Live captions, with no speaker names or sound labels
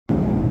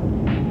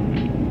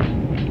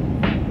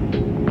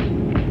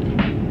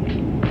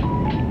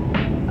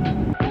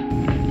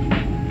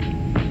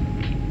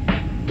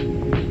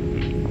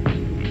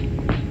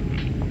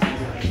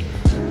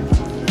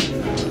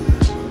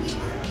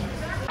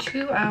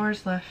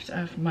hours left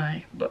of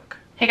my book.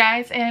 Hey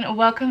guys, and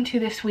welcome to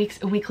this week's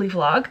weekly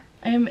vlog.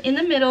 I'm in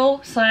the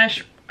middle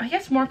slash, I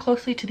guess more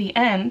closely to the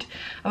end,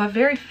 of a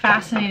very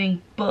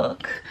fascinating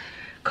book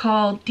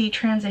called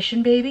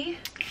Detransition Baby.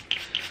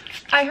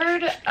 I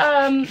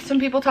heard some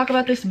people talk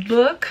about this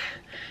book,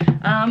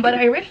 but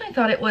I originally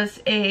thought it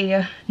was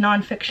a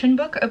nonfiction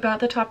book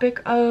about the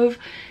topic of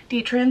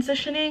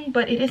detransitioning,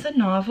 but it is a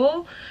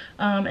novel,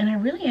 and I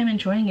really am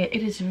enjoying it.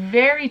 It is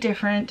very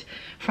different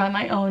from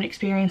my own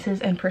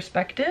experiences and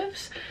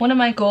perspectives. One of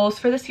my goals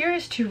for this year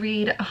is to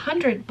read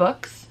 100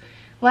 books.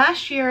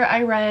 Last year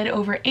I read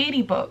over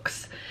 80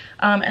 books,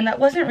 and that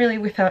wasn't really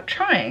without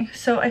trying.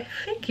 So I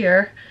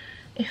figure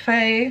if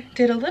I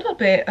did a little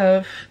bit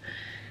of,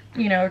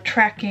 you know,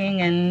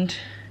 tracking and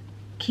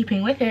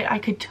keeping with it, I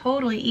could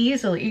totally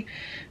easily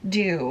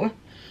do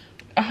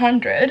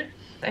 100.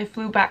 I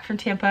flew back from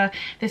Tampa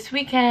this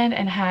weekend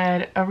and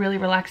had a really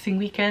relaxing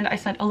weekend. I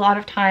spent a lot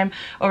of time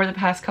over the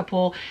past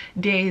couple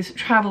days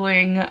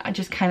traveling,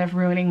 just kind of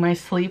ruining my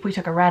sleep. We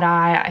took a red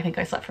eye. I think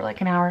I slept for like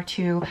an hour or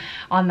two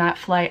on that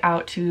flight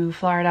out to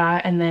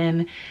Florida, and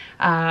then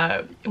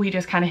we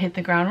just kind of hit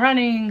the ground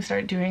running,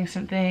 started doing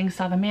some things,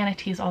 saw the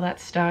manatees, all that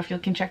stuff. You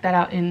can check that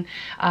out in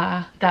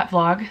that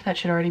vlog that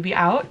should already be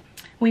out.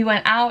 We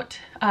went out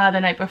the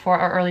night before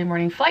our early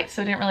morning flight,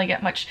 so didn't really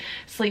get much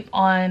sleep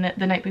on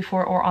the night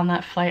before or on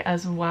that flight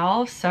as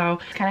well. So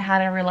kind of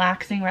had a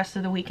relaxing rest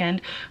of the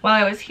weekend while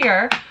I was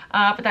here,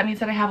 but that means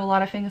that I have a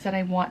lot of things that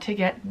I want to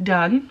get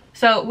done.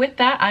 So with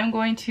that, I'm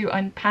going to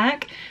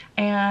unpack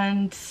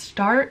and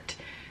start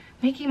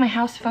making my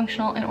house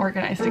functional and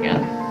organized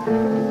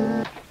again.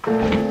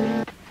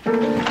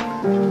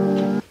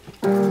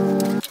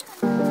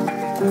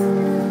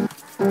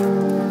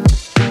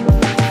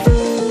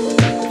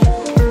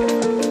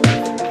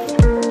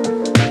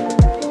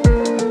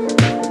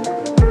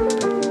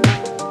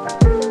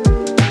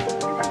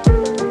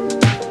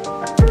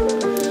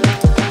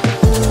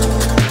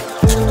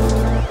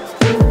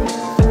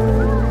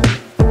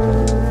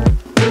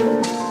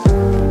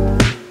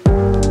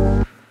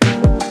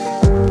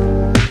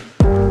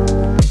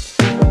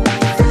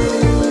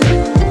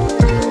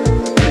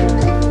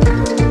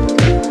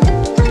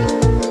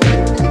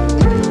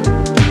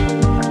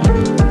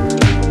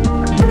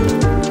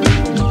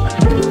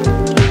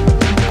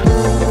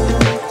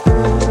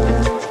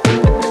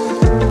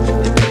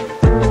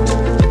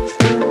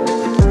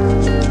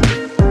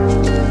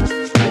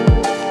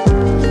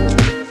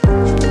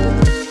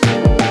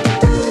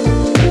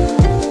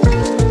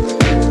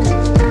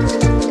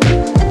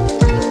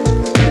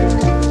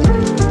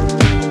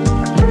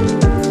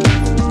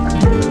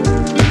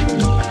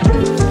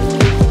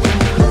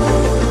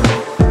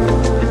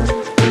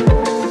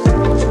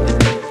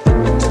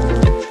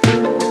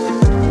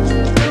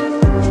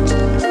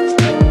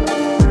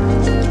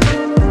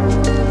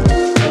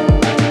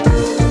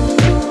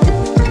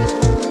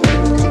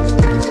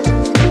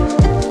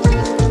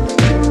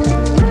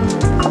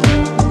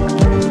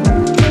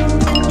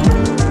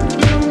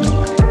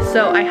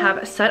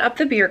 Set up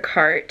the beer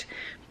cart.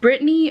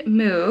 Brittany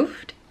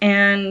moved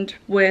and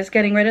was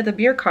getting rid of the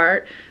beer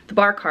cart, the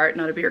bar cart,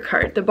 not a beer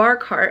cart, the bar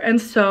cart, and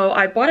so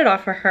I bought it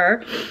off of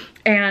her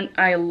and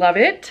I love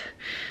it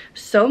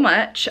so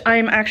much.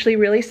 I'm actually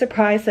really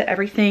surprised that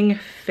everything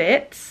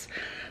fits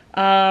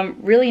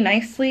really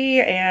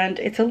nicely, and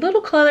it's a little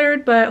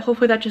cluttered, but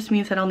hopefully that just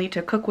means that I'll need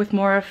to cook with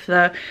more of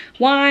the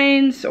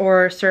wines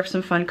or serve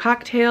some fun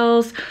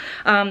cocktails.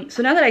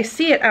 So now that I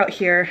see it out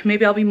here,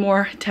 maybe I'll be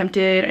more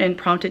tempted and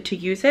prompted to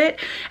use it,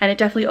 and it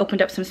definitely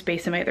opened up some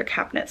space in my other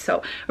cabinet,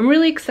 so I'm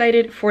really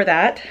excited for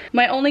that.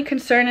 My only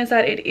concern is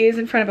that it is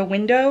in front of a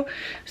window,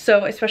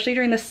 so especially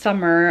during the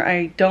summer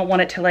I don't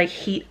want it to like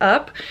heat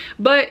up,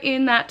 but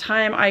in that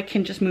time I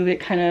can just move it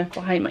kind of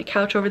behind my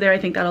couch over there. I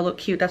think that'll look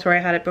cute. That's where I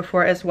had it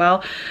before as well.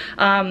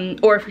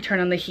 Or if we turn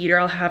on the heater,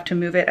 I'll have to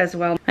move it as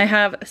well. I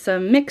have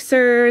some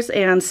mixers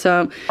and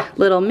some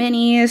little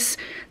minis.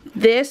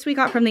 This we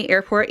got from the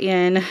airport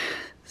in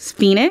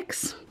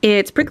Phoenix.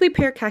 It's prickly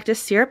pear cactus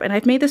syrup, and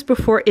I've made this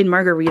before in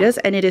margaritas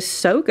and it is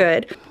so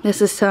good.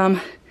 This is some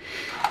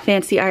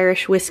fancy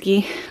Irish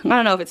whiskey. I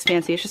don't know if it's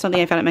fancy, it's just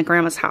something I found at my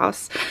grandma's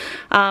house.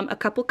 A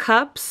couple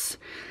cups.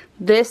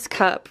 This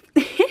cup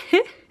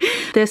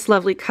this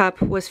lovely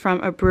cup was from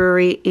a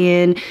brewery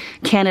in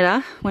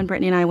Canada when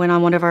Brittany and I went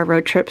on one of our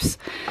road trips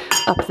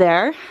up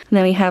there. And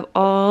then we have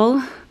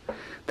all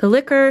the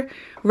liquor,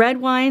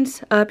 red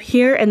wines up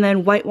here, and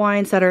then white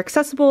wines that are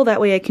accessible. That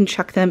way I can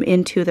chuck them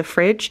into the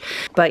fridge.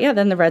 But yeah,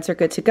 then the reds are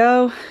good to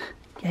go.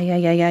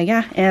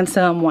 Yeah. And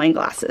some wine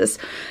glasses.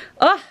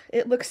 Oh,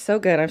 it looks so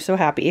good. I'm so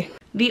happy.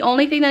 The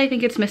only thing that I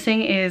think it's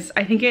missing is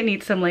I think it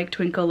needs some like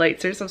twinkle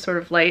lights or some sort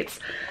of lights.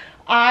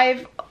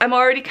 I'm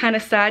already kind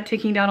of sad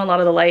taking down a lot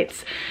of the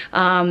lights.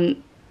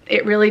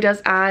 It really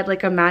does add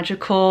like a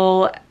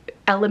magical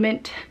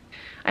element.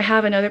 I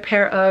have another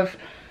pair of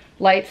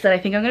lights that I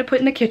think I'm gonna put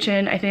in the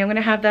kitchen. I think I'm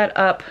gonna have that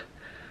up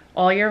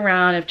all year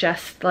round of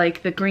just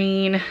like the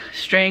green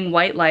string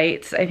white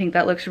lights. I think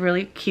that looks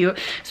really cute,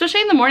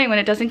 especially in the morning when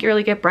it doesn't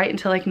really get bright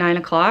until like 9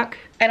 o'clock.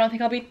 I don't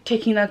think I'll be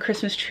taking the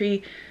Christmas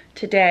tree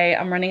today.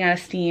 I'm running out of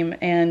steam,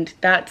 and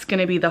that's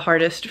gonna be the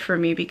hardest for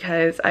me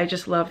because I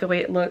just love the way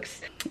it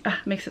looks.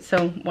 Makes it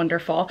so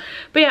wonderful.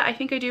 But yeah, I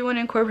think I do want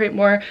to incorporate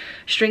more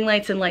string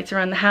lights and lights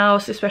around the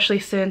house, especially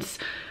since,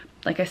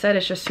 like I said,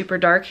 it's just super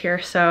dark here.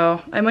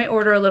 So I might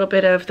order a little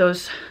bit of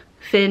those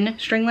thin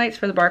string lights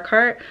for the bar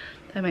cart.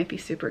 That might be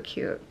super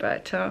cute.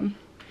 But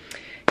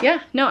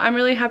yeah, no, I'm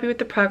really happy with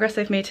the progress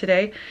I've made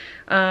today.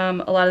 A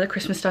lot of the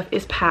Christmas stuff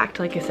is packed,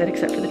 like I said,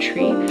 except for the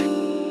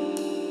tree.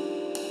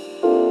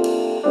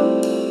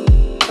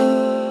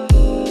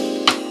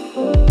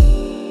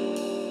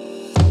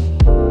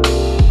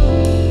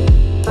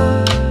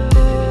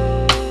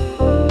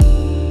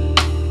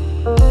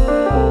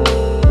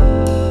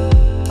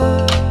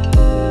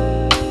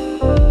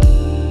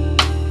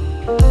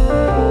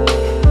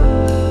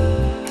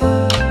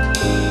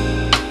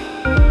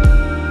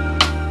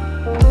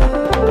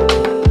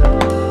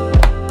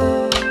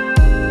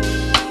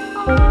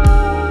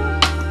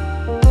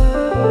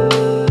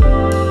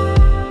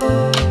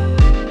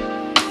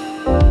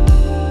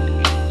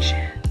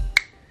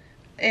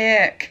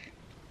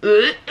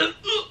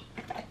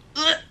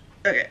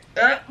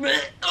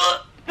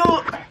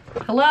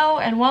 Hello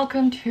and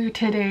welcome to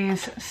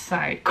today's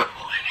side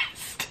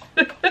quest.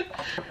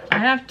 I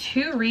have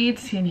 2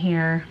 reeds in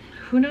here.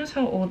 Who knows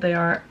how old they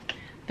are?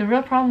 The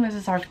real problem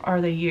is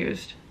are they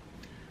used?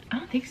 I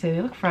don't think so.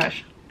 They look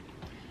fresh.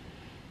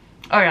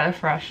 Oh yeah, they're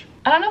fresh.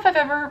 I don't know if I've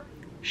ever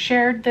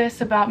shared this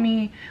about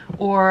me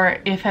or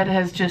if it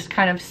has just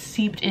kind of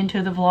seeped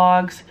into the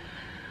vlogs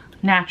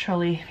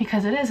naturally,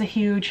 because it is a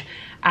huge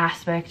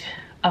aspect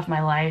of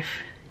my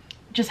life.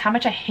 Just how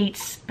much I hate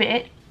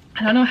spit.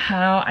 I don't know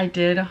how I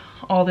did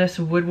all this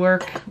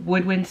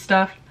woodwind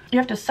stuff. You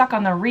have to suck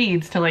on the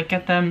reeds to like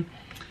get them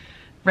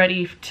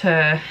ready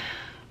to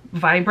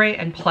vibrate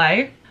and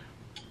play.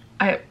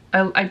 I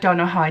don't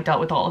know how I dealt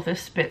with all of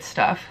this spit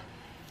stuff.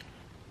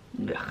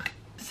 Ugh.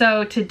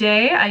 So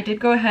today I did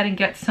go ahead and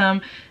get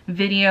some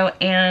video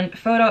and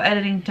photo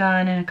editing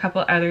done and a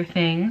couple other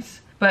things.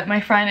 But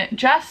my friend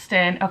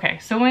Justin, okay,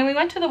 so when we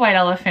went to the White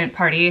Elephant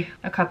party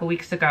a couple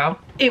weeks ago,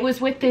 it was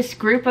with this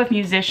group of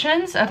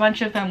musicians. A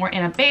bunch of them were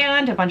in a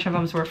band, a bunch of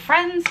them were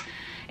friends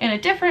in a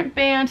different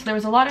band. So there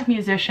was a lot of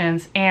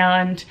musicians,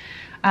 and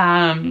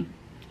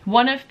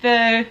one of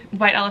the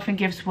White Elephant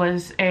gifts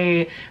was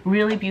a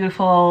really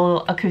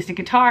beautiful acoustic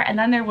guitar, and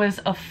then there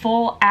was a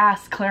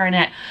full-ass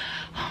clarinet.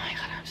 Oh my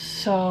God, I'm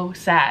so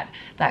sad.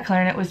 That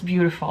clarinet was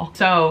beautiful.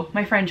 So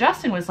my friend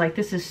Justin was like,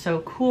 this is so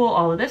cool,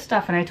 all of this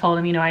stuff. And I told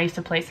him, you know, I used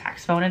to play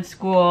saxophone in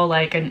school,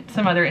 like, and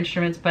some other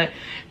instruments, but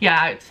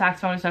yeah,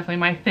 saxophone is definitely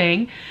my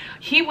thing.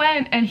 He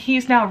went and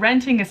he's now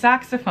renting a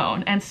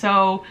saxophone. And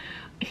so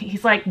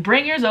he's like,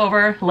 bring yours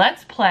over,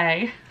 let's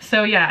play.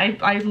 So yeah,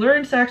 I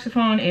learned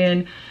saxophone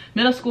in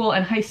middle school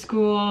and high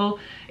school.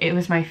 It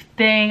was my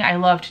thing. I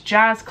loved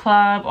jazz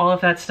club, all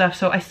of that stuff.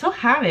 So I still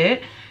have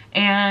it.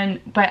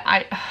 But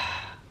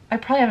I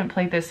probably haven't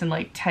played this in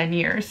like 10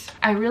 years.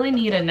 I really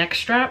need a neck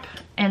strap.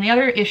 And the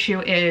other issue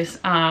is,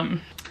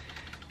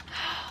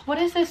 what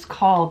is this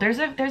called? There's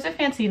a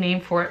fancy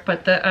name for it,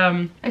 but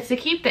it's to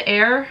keep the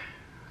air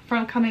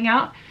from coming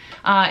out.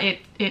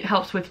 It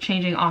helps with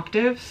changing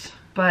octaves,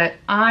 but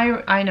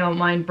I know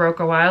mine broke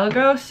a while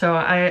ago, so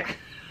I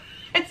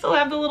still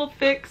have the little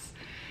fix.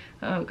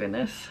 Oh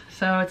goodness.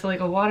 So it's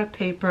like a wad of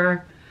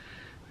paper.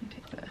 Let me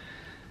take that.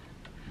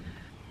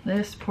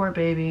 This poor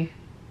baby.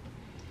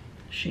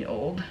 She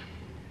old.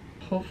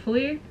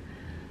 Hopefully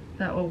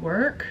that will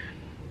work.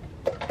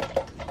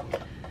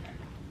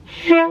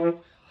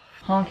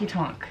 Honky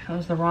tonk. That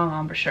was the wrong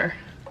embouchure.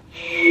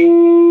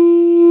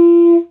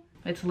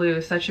 It's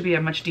loose. That should be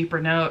a much deeper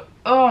note.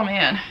 Oh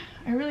man,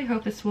 I really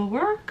hope this will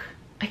work.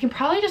 I can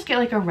probably just get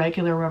like a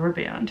regular rubber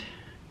band.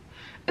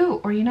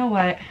 Ooh, or you know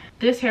what?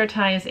 This hair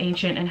tie is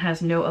ancient and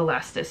has no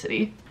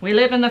elasticity. We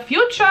live in the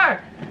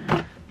future!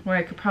 Where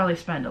I could probably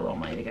spend a little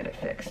money to get it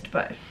fixed,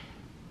 but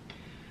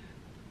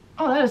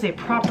oh, that is a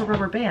proper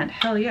rubber band.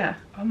 Hell yeah.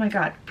 Oh my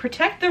God.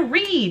 Protect the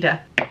reed.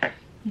 I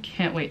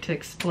can't wait to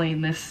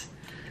explain this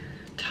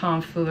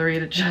tomfoolery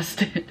to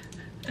Justin.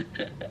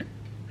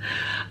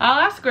 I'll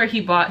ask where he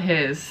bought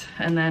his,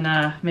 and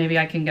then maybe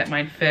I can get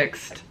mine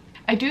fixed.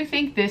 I do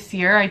think this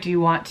year I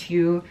do want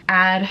to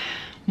add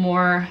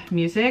more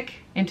music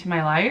into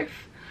my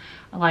life.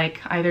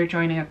 Like either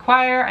joining a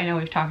choir. I know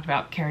we've talked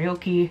about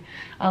karaoke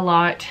a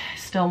lot.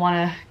 Still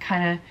want to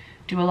kind of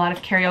do a lot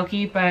of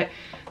karaoke, but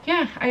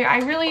yeah, I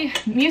really,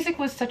 music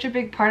was such a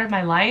big part of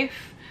my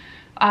life,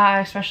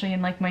 especially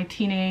in like my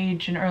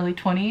teenage and early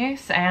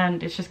 20s,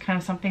 and it's just kind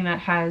of something that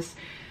has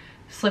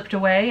slipped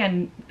away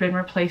and been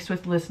replaced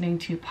with listening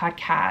to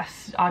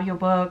podcasts,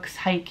 audiobooks,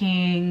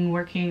 hiking,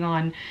 working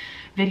on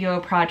video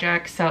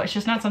projects. So it's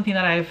just not something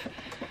that I've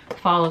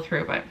followed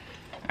through, but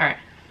all right,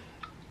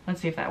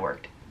 let's see if that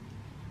worked.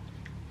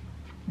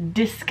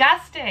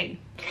 Disgusting.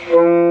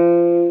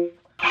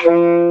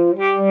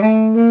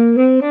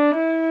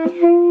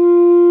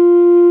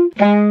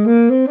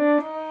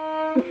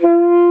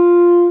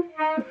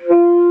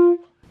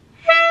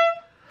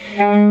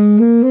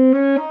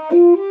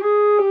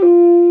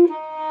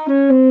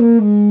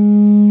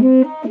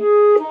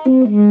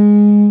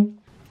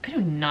 I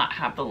do not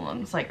have the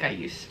lungs like I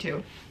used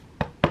to.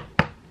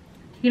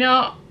 You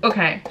know,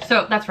 okay,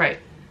 so that's right.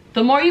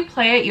 The more you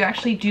play it, you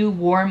actually do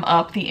warm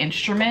up the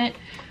instrument.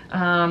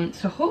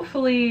 So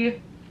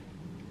hopefully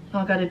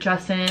I'll get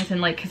adjustments and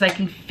like, cause I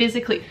can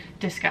physically,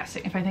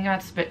 disgusting. If I think I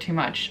spit too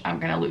much, I'm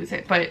gonna lose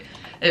it, but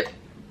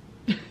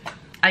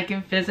I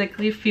can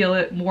physically feel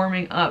it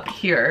warming up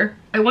here.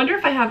 I wonder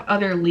if I have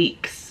other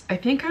leaks. I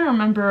think I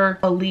remember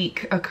a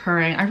leak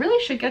occurring. I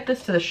really should get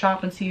this to the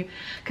shop and see,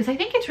 cause I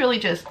think it's really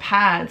just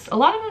pads. A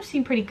lot of them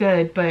seem pretty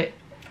good, but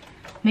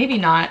maybe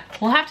not.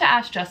 We'll have to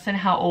ask Justin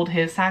how old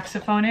his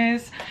saxophone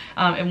is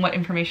and what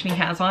information he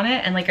has on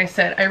it. And like I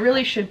said, I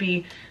really should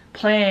be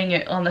playing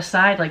it on the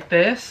side like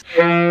this.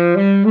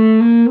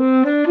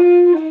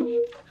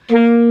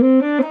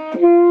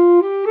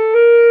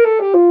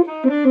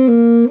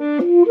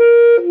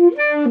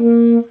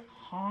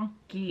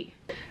 Honky.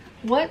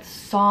 What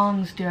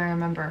songs do I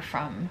remember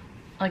from?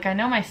 Like I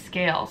know my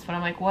scales, but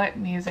I'm like, what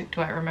music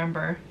do I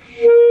remember?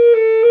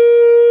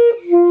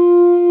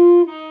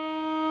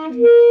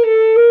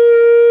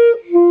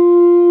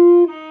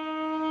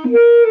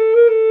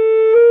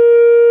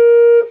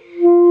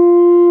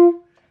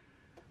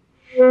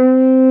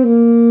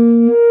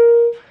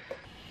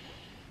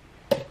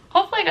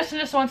 Hopefully Justin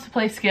just wants to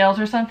play scales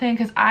or something,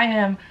 because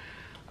I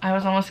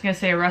was almost gonna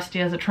say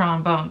rusty as a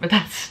trombone, but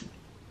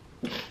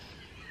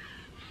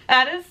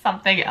that is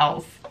something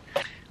else.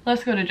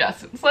 Let's go to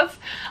Justin's. Let's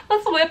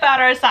whip out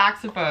our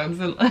saxophones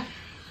and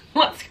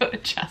let's go to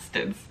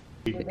Justin's.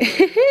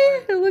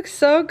 It looks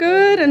so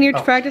good. And you're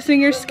practicing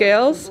your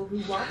scales?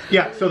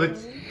 Yeah, so the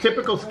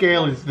typical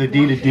scale is the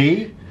D to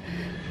D.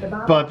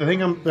 But the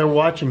thing they're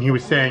watching, he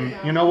was saying,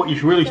 you know what you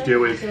should really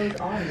do is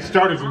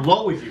start as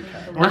low as you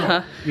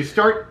can. You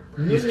start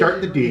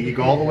the D, you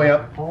go all the way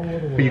up,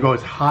 but you go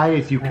as high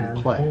as you can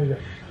play.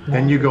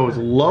 Then you go as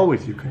low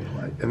as you can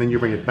play, and then you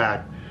bring it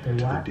back to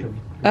the D.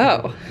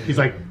 Oh. He's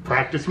like,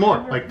 practice more.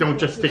 Like, don't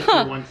just stick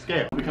to one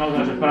scale.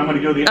 Because but I'm going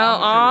to go the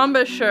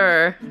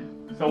embouchure.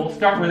 So we'll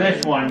start with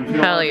this one.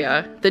 Hell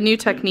yeah. The new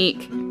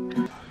technique.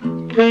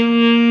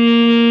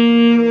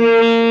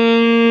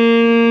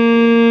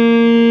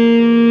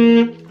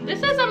 This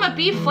says I'm a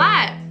B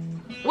flat.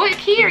 What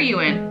key are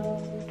you in?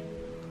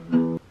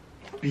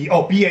 B,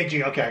 oh,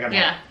 B-A-G. Okay, I got it.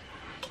 Yeah.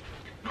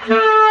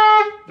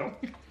 No,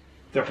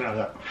 definitely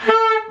not that.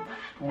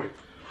 Wait.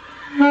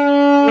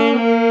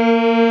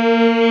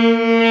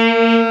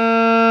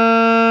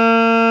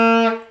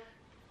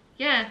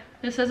 Yeah,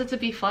 it says it's a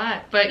B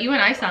flat, but you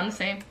and I sound the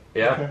same.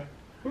 Yeah.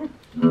 Okay.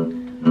 B-A-G.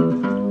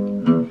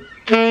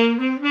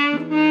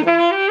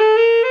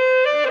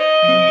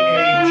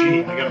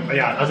 I got it.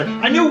 Yeah, I was like,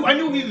 I knew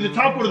either the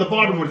top one or the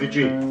bottom was a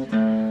G.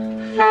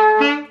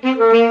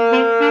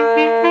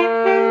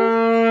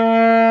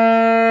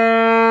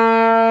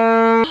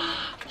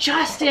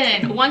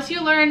 Justin, once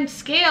you learn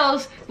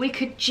scales, we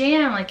could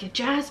jam like a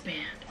jazz band.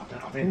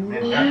 I'm in,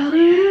 yeah.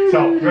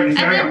 So, ready, and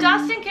then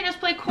Dustin can just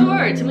play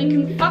chords and we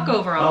can fuck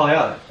over them. Oh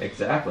yeah,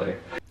 exactly.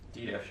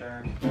 D F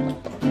sharp.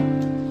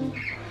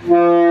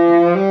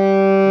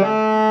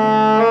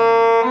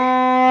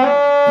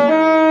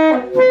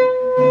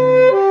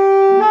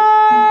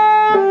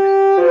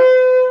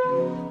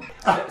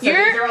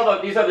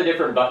 These are the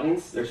different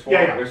buttons. There's four.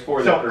 Yeah. There's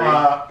four. So,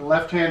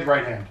 left hand,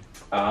 right hand.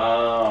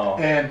 Oh.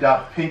 And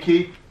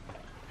pinkies.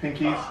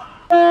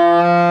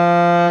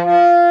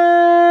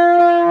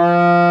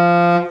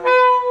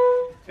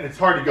 And it's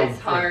hard to go. It's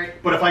hard.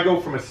 But if I go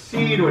from a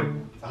C to a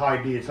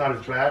high D, it's not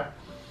as bad.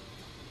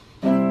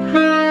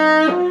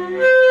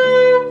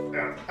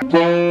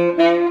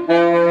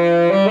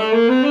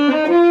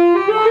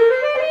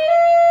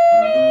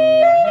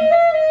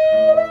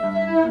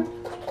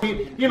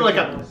 You know, like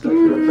a.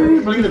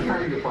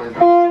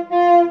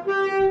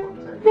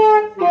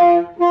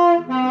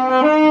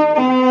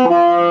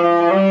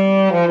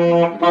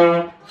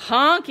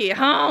 Honky,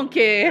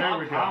 honky. There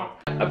we go.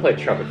 I played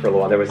trumpet for a little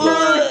while. There was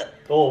no.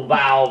 Oh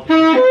wow.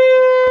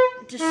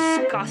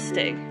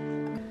 Disgusting.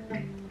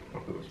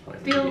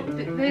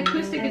 The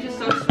acoustic is just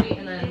so sweet,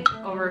 and then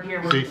over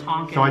here we're just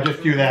honking. So I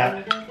just do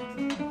that.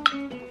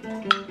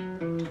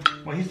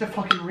 Well, he's the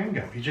fucking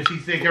Ringo. He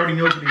already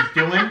knows what he's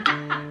doing.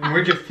 And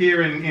we're just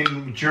here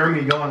in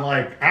Germany going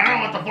like, I don't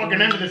know what the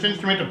fucking end of this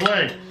instrument to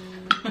play.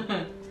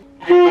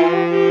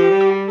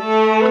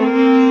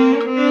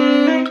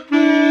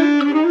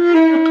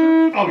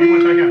 Oh, you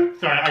went back up.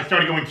 Sorry, I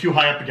started going too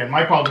high up again.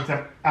 My problem is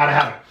I'm out of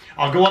habit.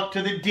 I'll go up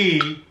to the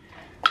D,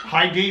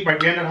 high D, right,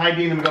 we end at high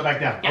D, and then we go back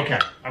down. Okay.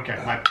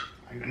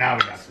 Now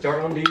we got it.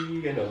 Start on D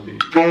and on D.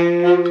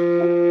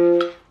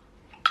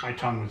 My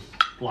tongue was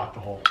blocked the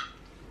hole.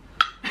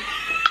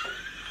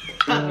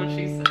 That's what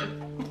she said.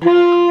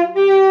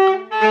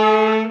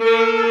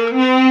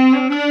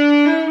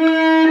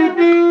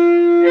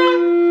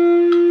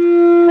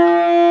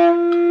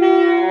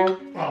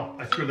 Oh,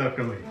 I screwed that up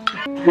completely.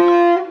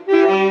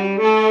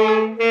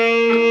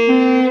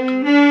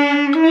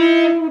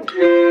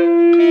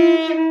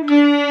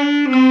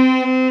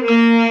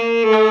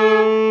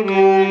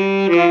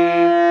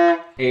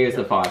 A is the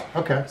a 5.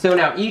 Okay. So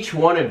now each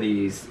one of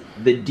these,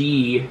 the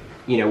D,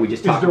 you know, we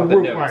just talked about the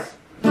root, notes.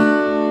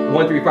 right.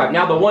 1, 3, 5.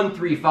 Now the 1,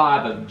 3,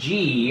 5 of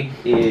G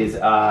is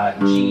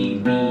G,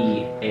 B,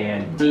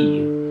 and D.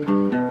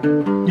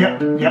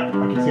 Yep, I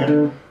can see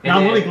it. Now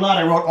I'm really glad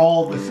I wrote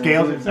all the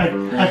scales. It's like,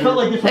 I felt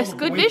like this was a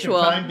good waste visual.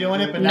 of time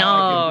doing it, but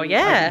now I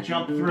can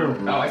jump through.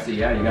 Oh, I see.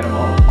 Yeah, you got them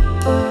all.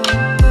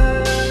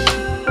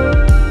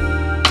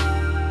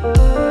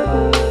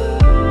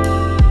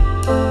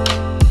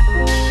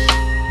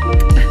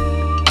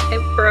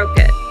 It broke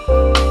it.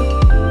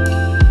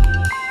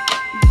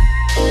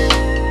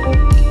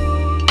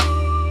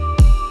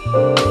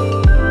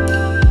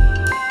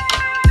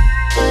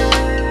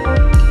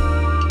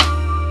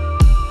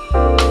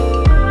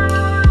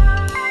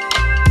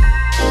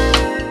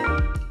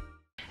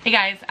 Hey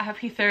guys,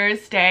 happy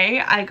Thursday.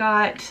 I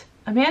got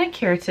a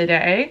manicure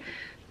today.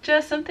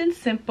 Just something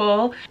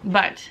simple,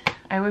 but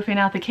I whipping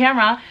out the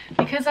camera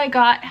because I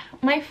got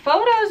my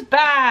photos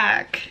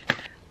back.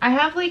 I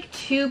have like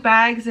 2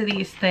 bags of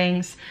these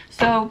things.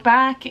 So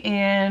back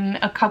in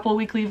a couple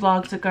weekly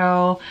vlogs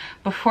ago,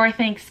 before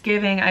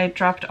Thanksgiving, I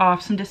dropped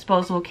off some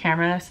disposable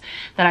cameras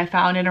that I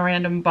found in a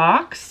random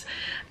box.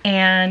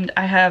 And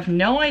I have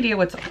no idea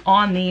what's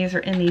on these or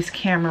in these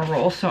camera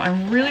rolls. So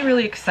I'm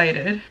really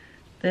excited.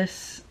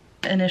 This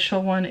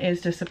initial one is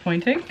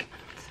disappointing.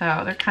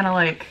 So they're kind of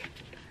like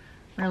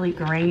really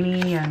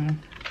grainy and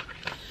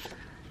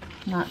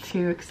not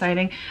too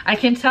exciting. I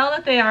can tell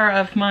that they are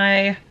of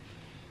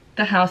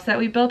the house that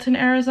we built in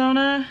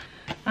Arizona.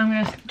 I'm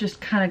gonna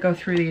just kind of go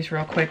through these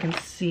real quick and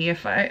see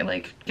if I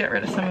like get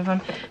rid of some of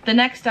them. The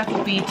next step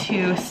will be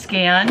to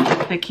scan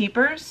the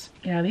keepers.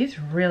 Yeah, these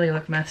really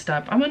look messed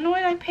up. I'm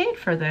annoyed I paid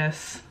for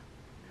this.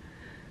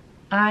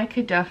 I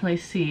could definitely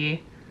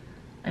see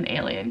an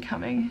alien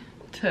coming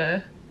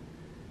to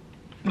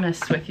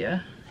mess with you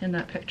in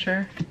that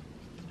picture.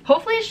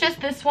 Hopefully it's just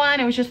this one.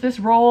 It was just this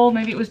roll.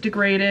 Maybe it was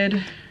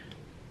degraded.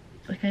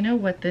 Like, I know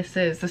what this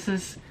is. This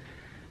is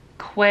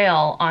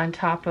quail on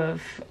top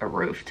of a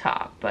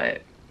rooftop,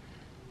 but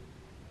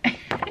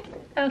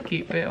I'll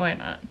keep it. Why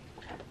not?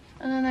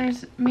 And then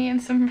there's me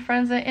and some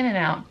friends at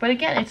In-N-Out. But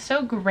again, it's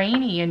so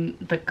grainy and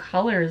the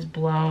color is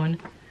blown.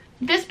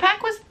 This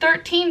pack was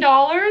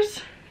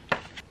 $13.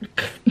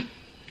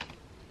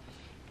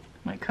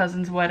 My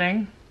cousin's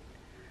wedding.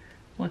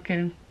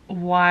 Looking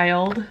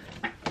wild.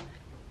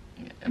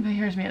 But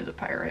here's me as a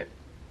pirate.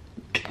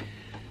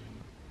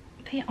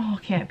 They all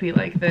can't be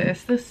like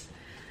this.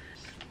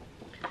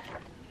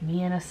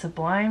 Me in a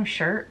Sublime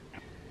shirt.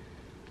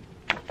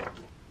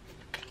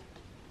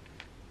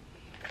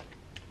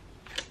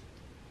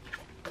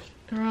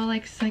 They're all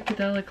like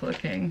psychedelic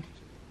looking.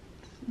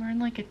 We're in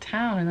like a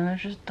town and then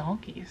there's just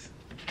donkeys.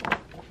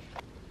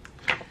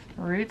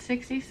 Route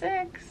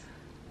 66.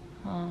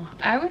 Oh,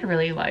 I would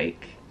really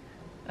like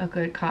a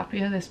good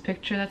copy of this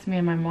picture. That's me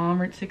and my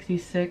mom, Route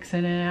 66,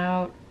 in and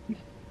out.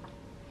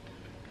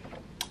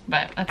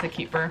 But that's a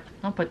keeper.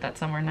 I'll put that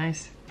somewhere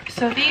nice.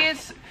 So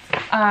these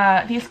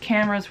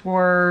cameras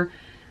were,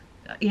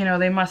 you know,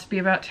 they must be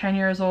about 10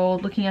 years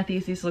old. Looking at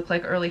these look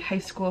like early high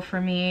school for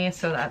me.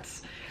 So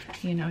that's,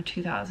 you know,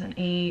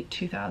 2008,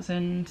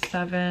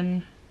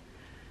 2007.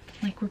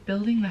 Like, we're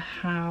building the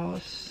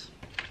house.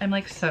 I'm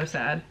like so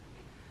sad.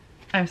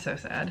 I'm so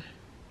sad.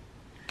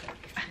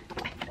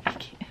 I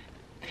can't.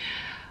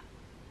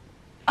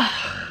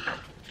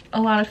 A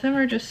lot of them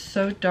are just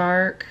so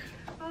dark.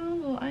 Oh,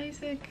 little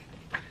Isaac.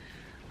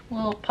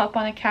 Little pup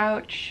on a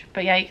couch.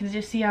 But yeah, you can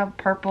just see how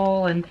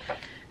purple and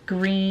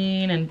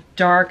green and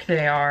dark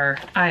they are.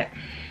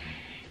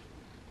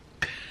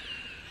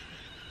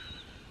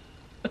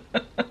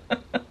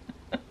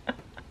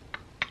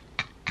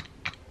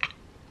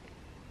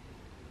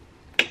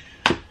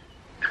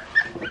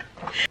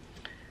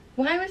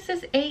 Why was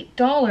this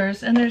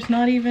 $8 and there's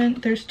not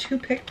even, there's 2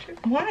 pictures?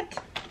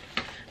 What?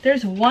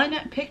 There's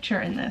 1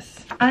 picture in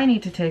this. I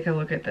need to take a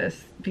look at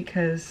this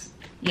because,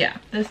 yeah,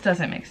 this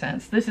doesn't make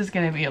sense. This is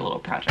gonna be a little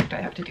project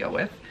I have to deal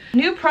with.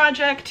 New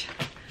project,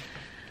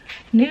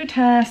 new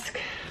task,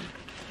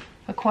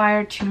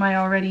 acquired to my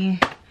already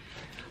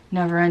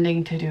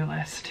never-ending to-do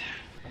list.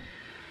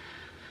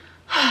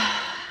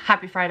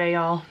 Happy Friday,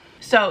 y'all.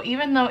 So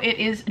even though it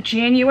is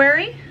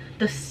January,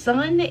 the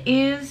sun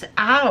is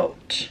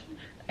out.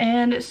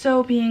 And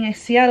so being a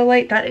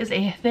Seattleite, that is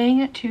a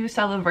thing to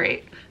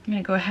celebrate. I'm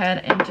gonna go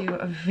ahead and do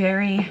a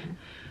very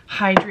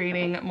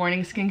hydrating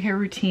morning skincare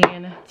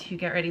routine to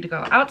get ready to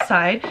go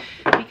outside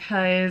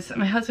because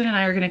my husband and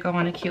I are gonna go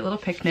on a cute little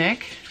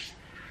picnic.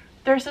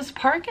 There's this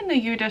park in the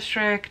U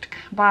District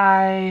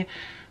by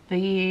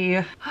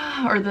the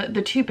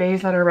 2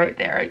 bays that are right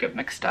there. I get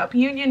mixed up.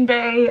 Union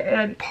Bay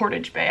and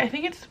Portage Bay. I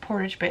think it's the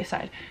Portage Bay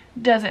side.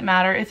 Doesn't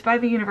matter. It's by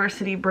the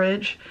University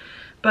Bridge.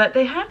 But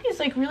they have these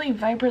like really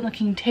vibrant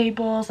looking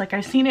tables. Like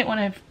I've seen it when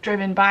I've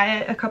driven by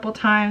it a couple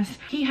times.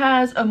 He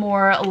has a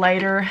more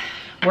lighter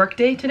work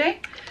day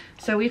today.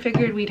 So we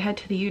figured we'd head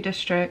to the U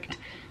District,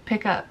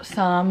 pick up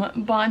some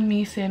Banh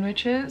Mi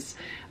sandwiches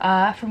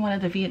from one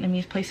of the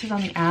Vietnamese places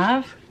on the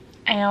Ave,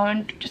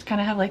 and just kind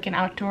of have like an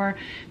outdoor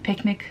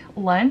picnic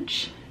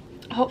lunch.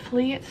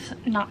 hopefully it's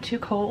not too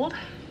cold.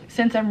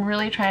 Since I'm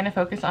really trying to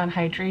focus on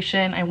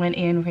hydration, I went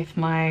in with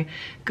my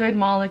Good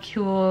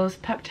Molecules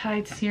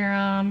peptide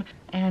serum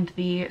and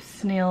the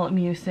Snail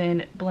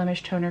Mucin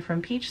blemish toner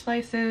from Peach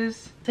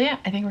Slices. So yeah,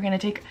 I think we're gonna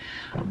take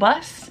a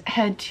bus,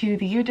 head to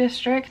the U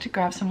District,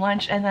 grab some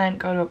lunch, and then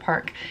go to a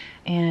park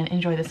and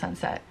enjoy the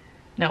sunset.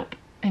 Nope,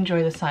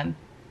 enjoy the sun.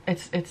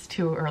 It's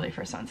too early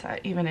for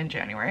sunset, even in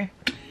January.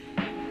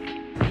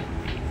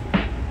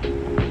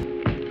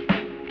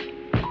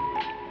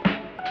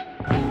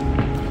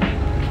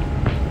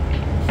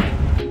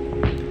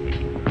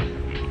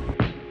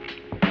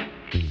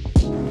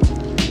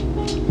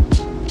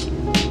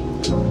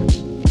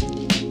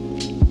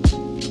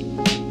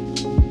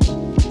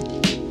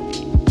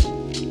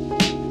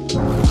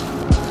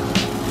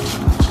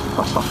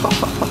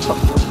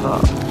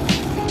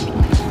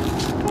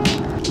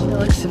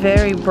 It looks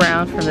very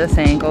brown from this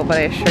angle, but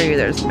I assure you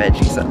there's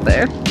veggies up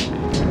there.